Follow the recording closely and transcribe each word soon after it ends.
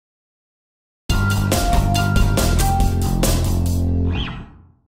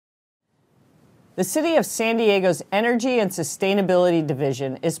The City of San Diego's Energy and Sustainability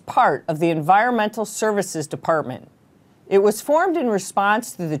Division is part of the Environmental Services Department. It was formed in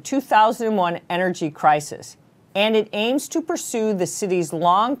response to the 2001 energy crisis, and it aims to pursue the city's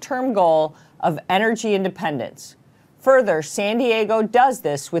long-term goal of energy independence. Further, San Diego does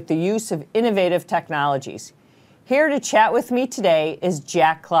this with the use of innovative technologies. Here to chat with me today is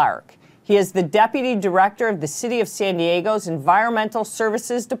Jack Clark. He is the Deputy Director of the City of San Diego's Environmental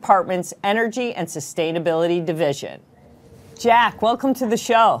Services Department's Energy and Sustainability Division. Jack, welcome to the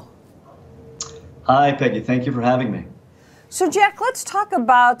show. Hi, Peggy. Thank you for having me. So, Jack, let's talk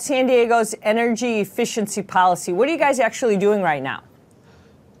about San Diego's energy efficiency policy. What are you guys actually doing right now?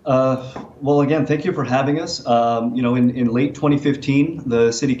 Well, again, thank you for having us. In late 2015,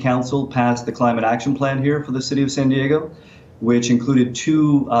 the City Council passed the Climate Action Plan here for the City of San Diego, which included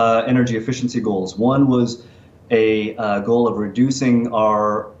two energy efficiency goals. One was a goal of reducing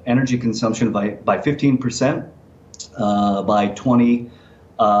our energy consumption by 15% by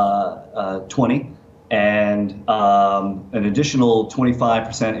 2020, and an additional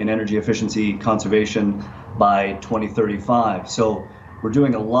 25% in energy efficiency conservation by 2035. So we're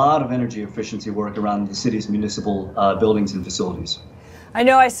doing a lot of energy efficiency work around the city's municipal buildings and facilities. I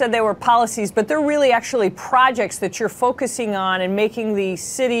know I said they were policies, but they're really actually projects that you're focusing on and making the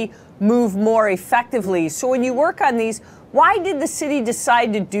city move more effectively. So when you work on these, why did the city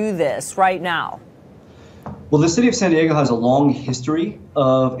decide to do this right now? Well, the City of San Diego has a long history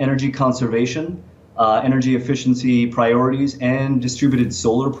of energy conservation, energy efficiency priorities, and distributed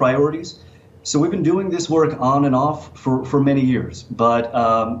solar priorities. So we've been doing this work on and off for many years. But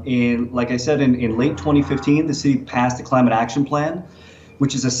like I said, in late 2015, the city passed the Climate Action Plan,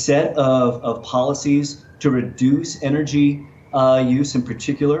 which is a set of policies to reduce energy use in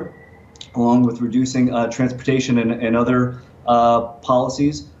particular, along with reducing transportation and other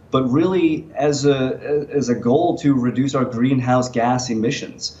policies, but really as a goal to reduce our greenhouse gas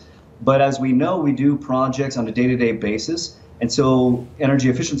emissions. But as we know, we do projects on a day-to-day basis. And so energy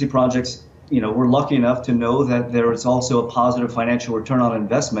efficiency projects, we're lucky enough to know that there is also a positive financial return on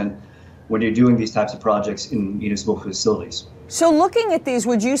investment when you're doing these types of projects in municipal facilities. So looking at these,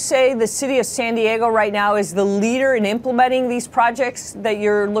 would you say the City of San Diego right now is the leader in implementing these projects that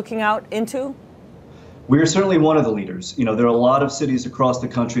you're looking out into? We are certainly one of the leaders. There are a lot of cities across the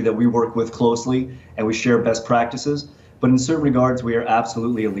country that we work with closely and we share best practices. But in certain regards, we are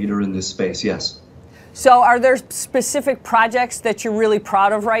absolutely a leader in this space, yes. So are there specific projects that you're really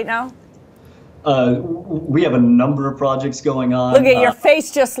proud of right now? We have a number of projects going on. Look at your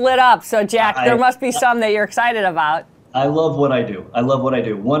face just lit up. So, Jack, there must be some that you're excited about. I love what I do. I love what I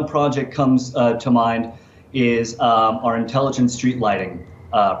do. One project comes to mind is our intelligent street lighting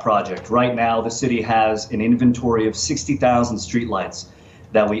project. Right now, the city has an inventory of 60,000 streetlights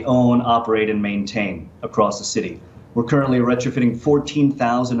that we own, operate, and maintain across the city. We're currently retrofitting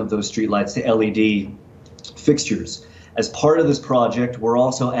 14,000 of those streetlights to LED fixtures. As part of this project, we're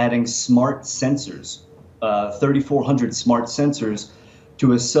also adding smart sensors, 3,400 smart sensors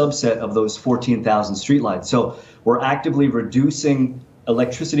to a subset of those 14,000 streetlights. So we're actively reducing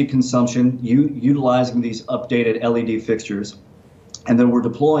electricity consumption, utilizing these updated LED fixtures, and then we're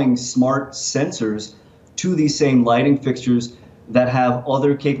deploying smart sensors to these same lighting fixtures that have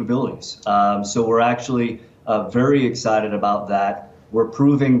other capabilities. So we're actually very excited about that. We're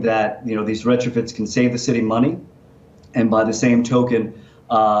proving that these retrofits can save the city money. And by the same token,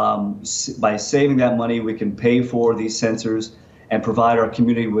 by saving that money, we can pay for these sensors and provide our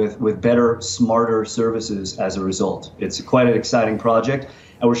community with better, smarter services as a result. It's quite an exciting project,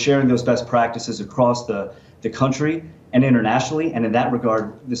 and we're sharing those best practices across the country and internationally. And in that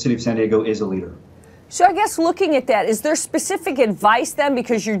regard, the City of San Diego is a leader. So I guess looking at that, is there specific advice then,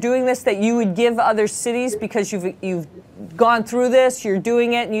 because you're doing this, that you would give other cities because you've gone through this, you're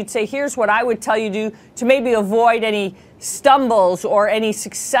doing it, and you'd say, here's what I would tell you to maybe avoid any stumbles or any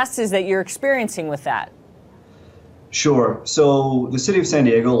successes that you're experiencing with that? Sure. So the City of San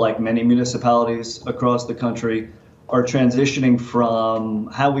Diego, like many municipalities across the country, are transitioning from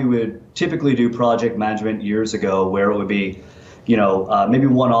how we would typically do project management years ago, where it would be maybe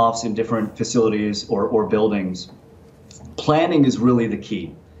one-offs in different facilities or buildings. Planning is really the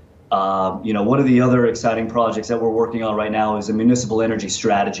key. One of the other exciting projects that we're working on right now is a municipal energy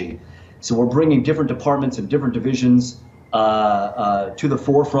strategy. So we're bringing different departments and different divisions to the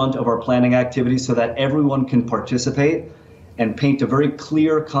forefront of our planning activities so that everyone can participate and paint a very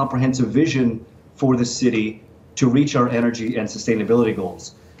clear, comprehensive vision for the city to reach our energy and sustainability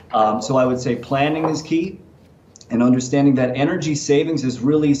goals. So I would say planning is key. And understanding that energy savings is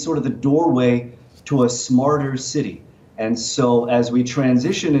really sort of the doorway to a smarter city. And so as we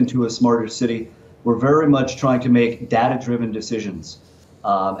transition into a smarter city, We're very much trying to make data-driven decisions.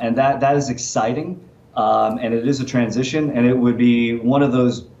 And that is exciting, and it is a transition, and it would be one of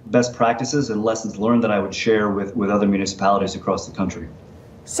those best practices and lessons learned that I would share with other municipalities across the country.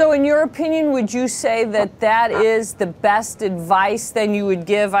 So in your opinion, would you say that that is the best advice then you would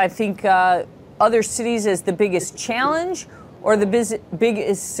give, I think, other cities as the biggest challenge or the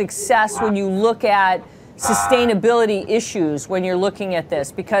biggest success when you look at sustainability issues when you're looking at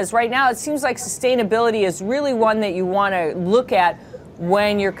this? Because right now it seems like sustainability is really one that you want to look at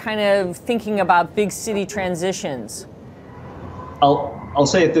when you're kind of thinking about big city transitions. I'll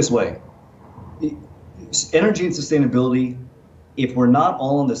say it this way. Energy and sustainability, if we're not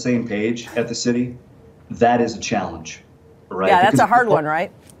all on the same page at the city, that is a challenge, right? Yeah, that's a hard one,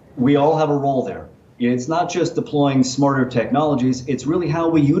 right? We all have a role there. It's not just deploying smarter technologies, it's really how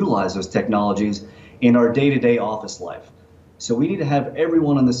we utilize those technologies in our day-to-day office life. So we need to have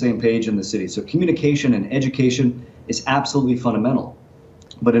everyone on the same page in the city. So communication and education is absolutely fundamental.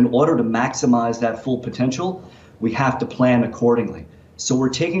 But in order to maximize that full potential, we have to plan accordingly. So we're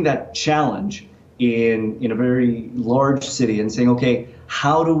taking that challenge in a very large city and saying, okay,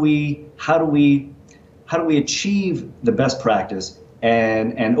 how do we achieve the best practice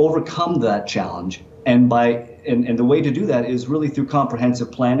and overcome that challenge? And the way to do that is really through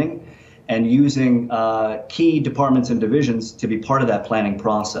comprehensive planning and using key departments and divisions to be part of that planning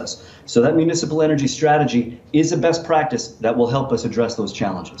process. So that municipal energy strategy is a best practice that will help us address those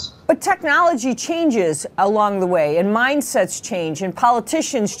challenges. But technology changes along the way, and mindsets change, and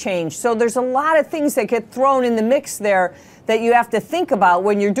politicians change. So there's a lot of things that get thrown in the mix there that you have to think about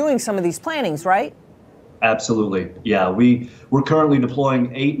when you're doing some of these plannings, right? Absolutely. Yeah, we're currently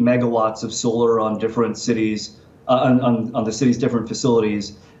deploying 8 megawatts of solar on different cities, on the city's different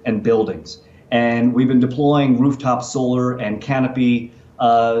facilities and buildings. And we've been deploying rooftop solar and canopy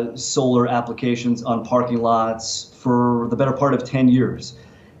solar applications on parking lots for the better part of 10 years.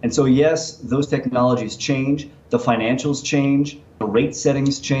 And so, yes, those technologies change, the financials change, the rate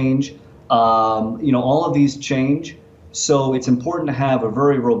settings change, all of these change. So it's important to have a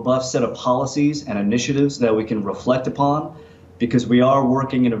very robust set of policies and initiatives that we can reflect upon, because we are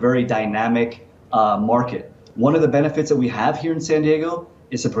working in a very dynamic market. One of the benefits that we have here in San Diego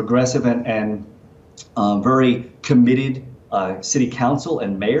is a progressive and very committed city council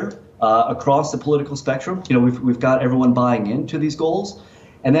and mayor across the political spectrum. We've got everyone buying into these goals.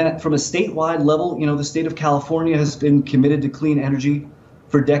 And then from a statewide level, the state of California has been committed to clean energy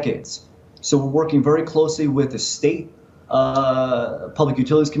for decades. So we're working very closely with the state Public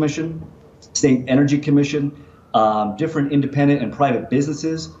Utilities Commission, State Energy Commission, different independent and private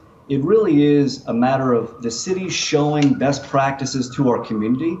businesses. It really is a matter of the city showing best practices to our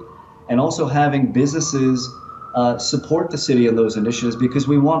community and also having businesses support the city in those initiatives, because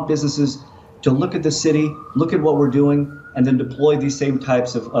we want businesses to look at the city, look at what we're doing, and then deploy these same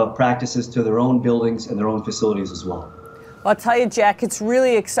types of practices to their own buildings and their own facilities as well. Well, I'll tell you, Jack, it's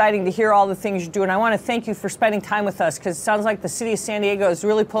really exciting to hear all the things you're doing. I want to thank you for spending time with us, because it sounds like the city of San Diego is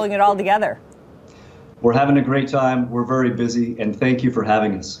really pulling it all together. We're having a great time. We're very busy, and thank you for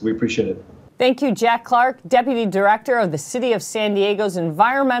having us. We appreciate it. Thank you, Jack Clark, Deputy Director of the City of San Diego's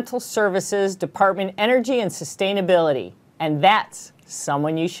Environmental Services Department, Energy and Sustainability. And that's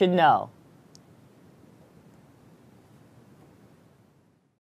someone you should know.